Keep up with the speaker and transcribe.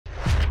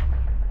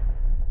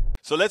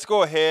So let's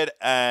go ahead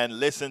and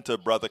listen to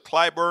Brother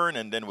Clyburn,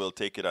 and then we'll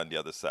take it on the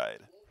other side.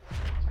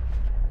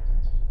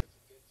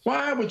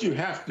 Why would you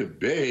have to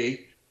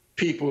beg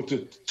people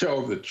to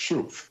tell the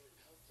truth?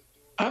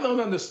 I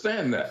don't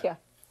understand that. Yeah.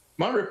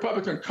 My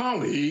Republican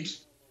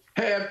colleagues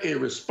have a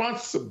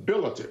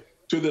responsibility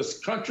to this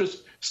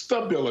country's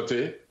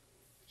stability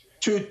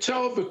to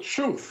tell the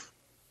truth.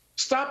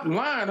 Stop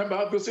lying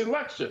about this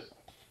election.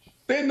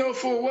 They know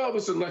full well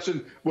this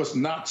election was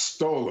not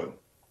stolen.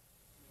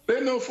 They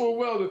know full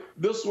well that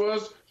this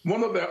was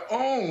one of their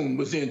own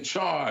was in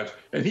charge,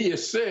 and he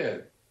has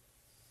said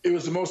it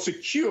was the most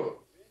secure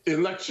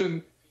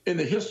election in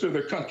the history of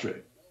the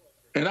country.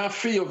 And I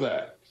feel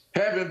that,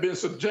 having been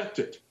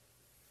subjected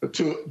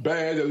to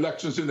bad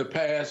elections in the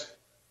past,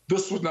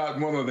 this was not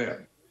one of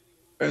them.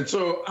 And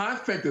so I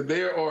think that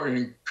they are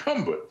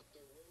incumbent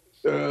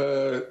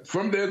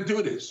from their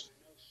duties,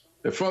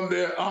 from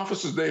their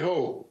offices they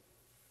hold,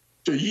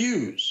 to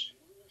use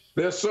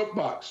their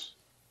soapbox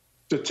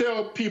to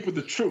tell people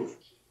the truth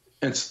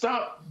and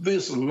stop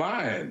this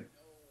lying.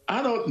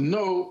 I don't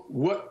know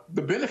what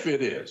the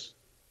benefit is.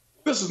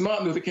 This is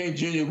Martin Luther King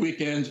Jr.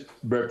 weekend's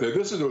birthday.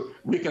 This is a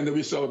weekend that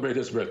we celebrate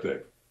his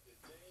birthday.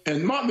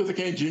 And Martin Luther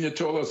King Jr.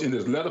 told us in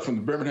his letter from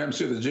the Birmingham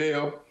City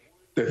Jail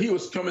that he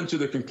was coming to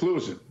the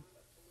conclusion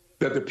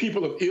that the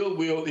people of ill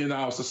will in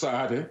our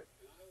society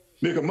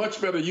make a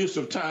much better use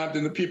of time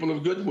than the people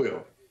of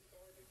goodwill.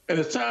 And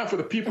it's time for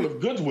the people of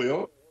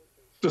goodwill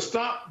to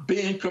stop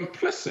being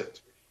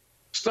complicit,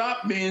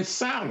 stop being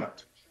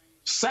silent.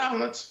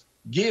 Silence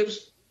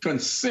gives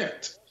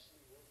consent.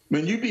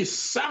 When you be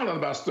silent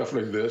about stuff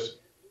like this,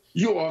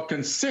 you are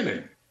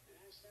consenting.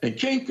 And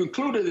King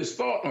concluded his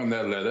thought on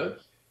that letter,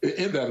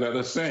 in that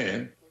letter,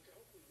 saying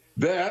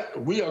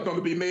that we are going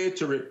to be made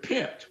to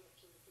repent,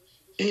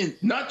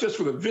 not just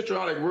for the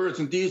vitriolic words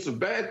and deeds of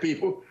bad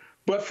people,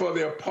 but for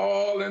the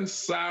appalling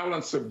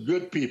silence of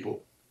good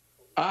people.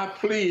 I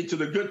plead to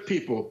the good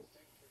people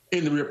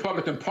in the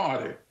Republican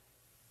Party,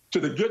 to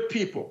the good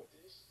people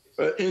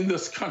in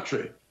this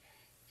country,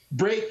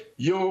 break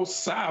your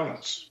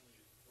silence.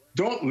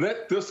 Don't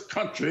let this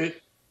country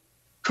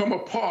come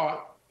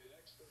apart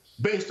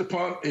based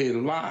upon a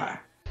lie.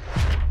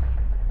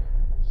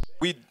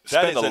 We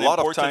spend a lot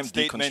of time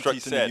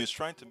deconstructing the news,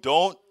 trying to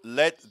don't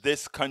let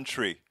this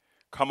country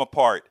come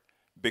apart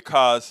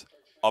because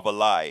of a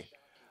lie.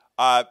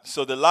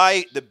 So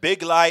the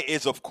big lie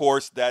is, of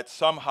course, that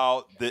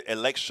somehow the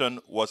election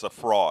was a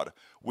fraud.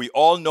 We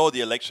all know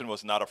the election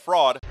was not a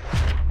fraud.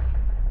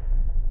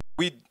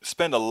 We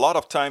spend a lot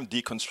of time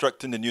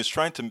deconstructing the news,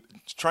 trying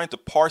to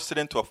parse it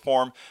into a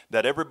form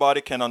that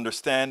everybody can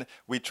understand.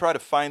 We try to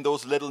find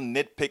those little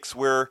nitpicks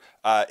where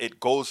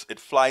it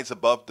flies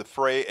above the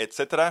fray,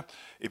 etc.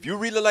 If you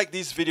really like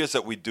these videos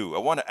that we do, I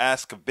want to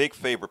ask a big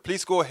favor.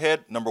 Please go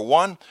ahead, number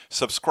one,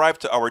 subscribe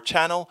to our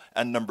channel,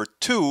 and number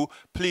two,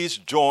 please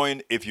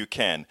join if you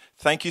can.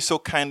 Thank you so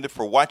kindly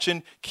for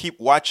watching.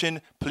 Keep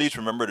watching. Please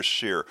remember to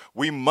share.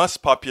 We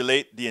must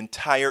populate the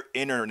entire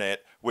internet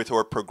with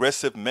our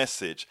progressive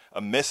message, a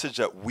message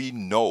that we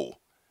know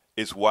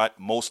is what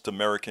most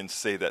Americans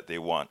say that they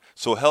want.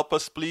 So help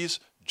us, please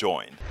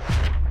join.